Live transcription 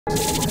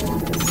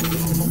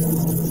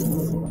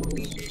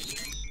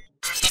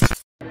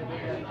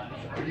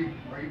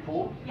Are you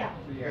pool? Yeah.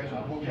 So you guys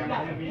are pool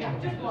camera? Yeah,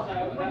 just one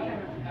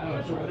camera.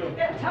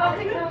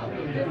 Kelly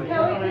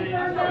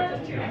confirm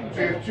that?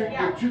 So you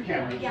have two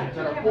cameras that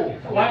are pool.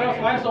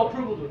 Why is all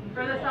approval?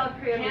 For the South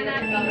Korea meeting,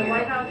 the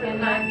White House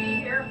cannot be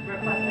here,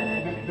 requested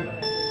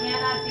it.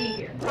 Cannot be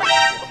here.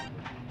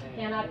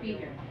 Cannot be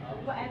here.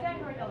 Well, as I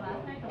heard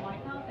last night, the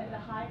White House and the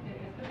High,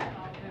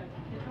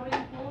 the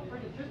petroleum pool for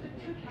just the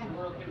two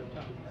cameras.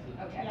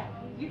 Okay. Yeah.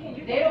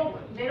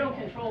 They don't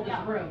control this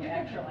room,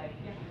 actually.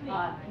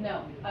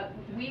 No.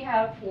 We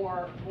have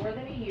for more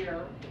than a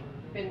year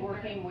been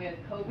working with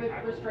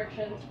COVID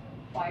restrictions,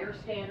 fire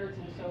standards,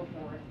 and so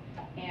forth.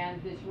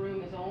 And this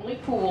room is only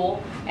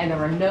pool, and there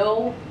are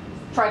no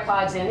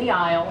tripods in the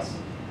aisles.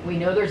 We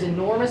know there's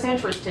enormous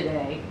interest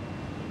today,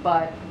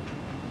 but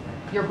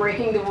you're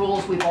breaking the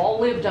rules we've all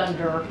lived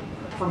under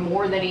for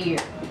more than a year.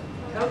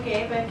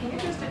 Okay, but can you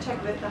just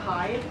check with the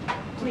Hive,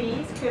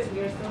 please? Because we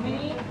are so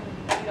many,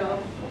 the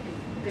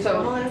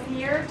journalists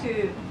here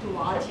to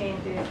watch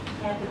and to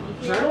have the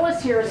media.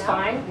 Journalists here is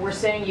fine. We're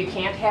saying you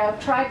can't have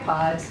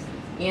tripods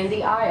in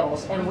the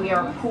aisles, and we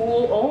are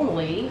pool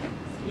only.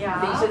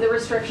 Yeah. These are the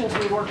restrictions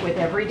we work with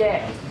every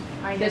day.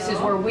 I know. This is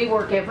where we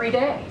work every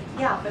day.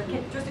 Yeah, but can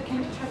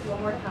you check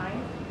one more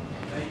time?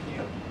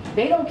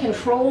 They don't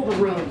control the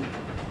room.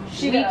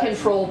 We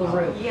control the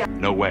room. Yeah.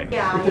 No way.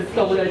 Yeah,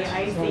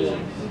 I see.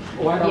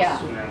 Yeah.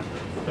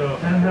 So,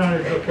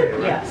 is okay,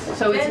 right? Yes.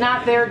 So it's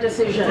not their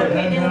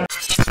decision.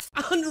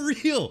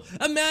 Unreal.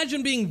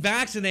 Imagine being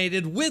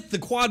vaccinated with the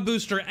quad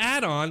booster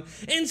add-on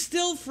and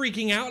still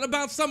freaking out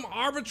about some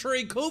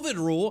arbitrary COVID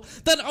rule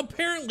that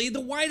apparently the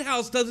White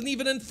House doesn't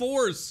even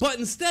enforce, but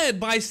instead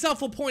by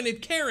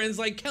self-appointed Karens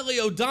like Kelly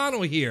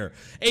O'Donnell here,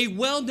 a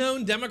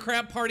well-known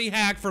Democrat Party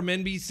hack from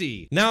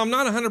NBC. Now, I'm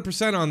not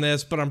 100% on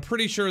this, but I'm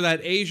pretty sure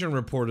that Asian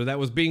reporter that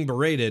was being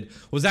berated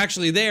was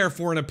actually there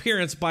for an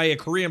appearance by a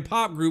Korean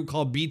pop group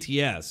called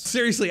BTS.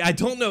 Seriously, I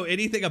don't know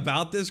anything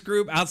about this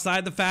group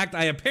outside the fact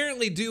I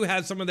apparently do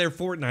have some of their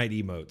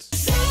Fortnite emotes.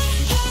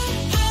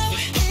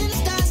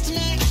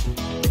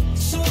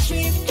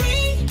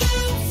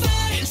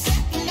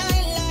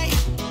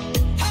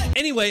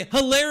 Anyway,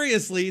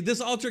 hilariously,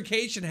 this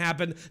altercation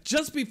happened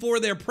just before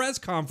their press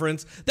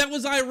conference that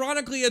was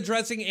ironically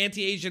addressing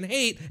anti-Asian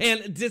hate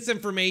and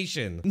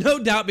disinformation. No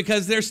doubt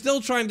because they're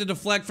still trying to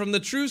deflect from the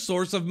true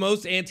source of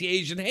most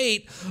anti-Asian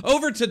hate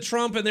over to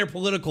Trump and their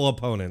political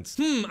opponents.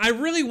 I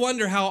really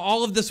wonder how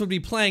all of this would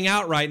be playing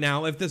out right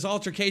now if this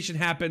altercation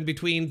happened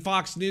between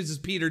Fox News'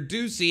 Peter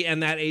Doocy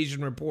and that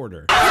Asian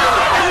reporter.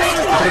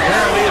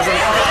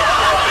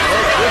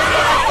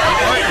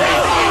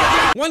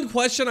 One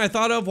question I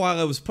thought of while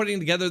I was putting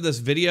together this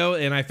video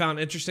and I found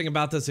interesting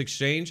about this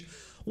exchange: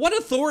 what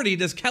authority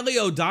does Kelly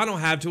O'Donnell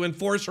have to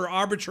enforce her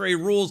arbitrary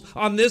rules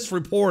on this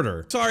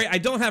reporter? Sorry, I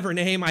don't have her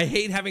name. I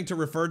hate having to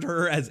refer to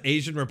her as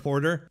Asian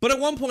reporter. But at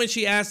one point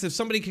she asked if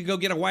somebody could go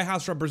get a White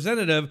House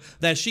representative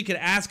that she could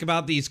ask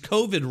about these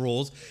COVID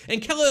rules.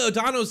 And Kelly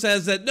O'Donnell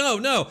says that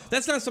no,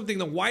 that's not something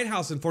the White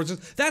House enforces.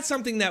 That's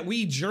something that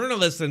we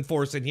journalists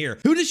enforce in here.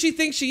 Who does she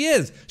think she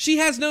is? She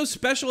has no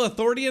special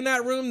authority in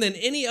that room than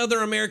any other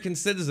American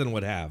citizen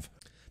would have.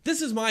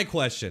 This is my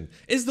question.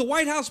 Is the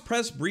White House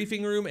press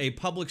briefing room a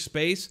public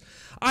space?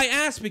 I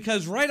ask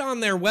because right on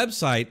their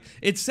website,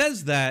 it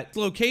says that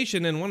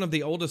location in one of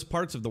the oldest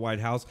parts of the White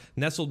House,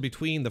 nestled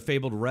between the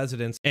fabled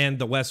residence and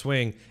the West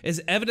Wing,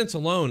 is evidence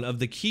alone of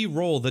the key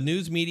role the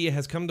news media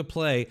has come to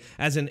play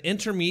as an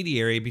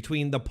intermediary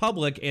between the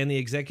public and the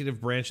executive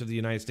branch of the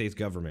United States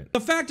government.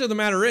 The fact of the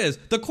matter is,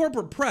 the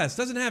corporate press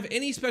doesn't have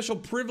any special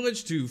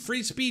privilege to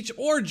free speech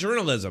or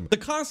journalism. The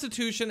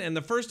Constitution and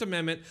the First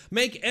Amendment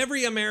make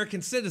every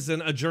American citizen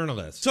a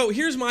journalist. So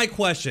here's my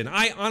question.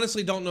 I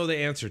honestly don't know the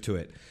answer to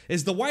it.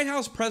 Is the White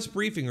House press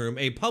briefing room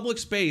a public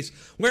space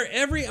where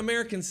every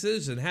American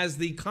citizen has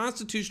the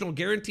constitutional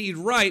guaranteed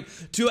right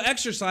to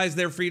exercise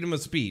their freedom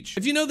of speech?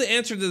 If you know the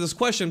answer to this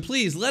question,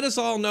 please let us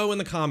all know in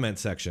the comment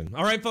section.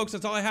 All right, folks,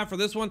 that's all I have for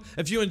this one.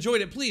 If you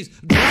enjoyed it, please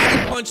drag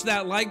and punch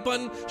that like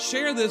button,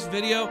 share this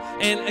video,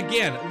 and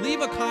again,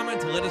 leave a comment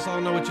to let us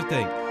all know what you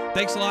think.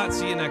 Thanks a lot.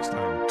 See you next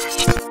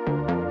time.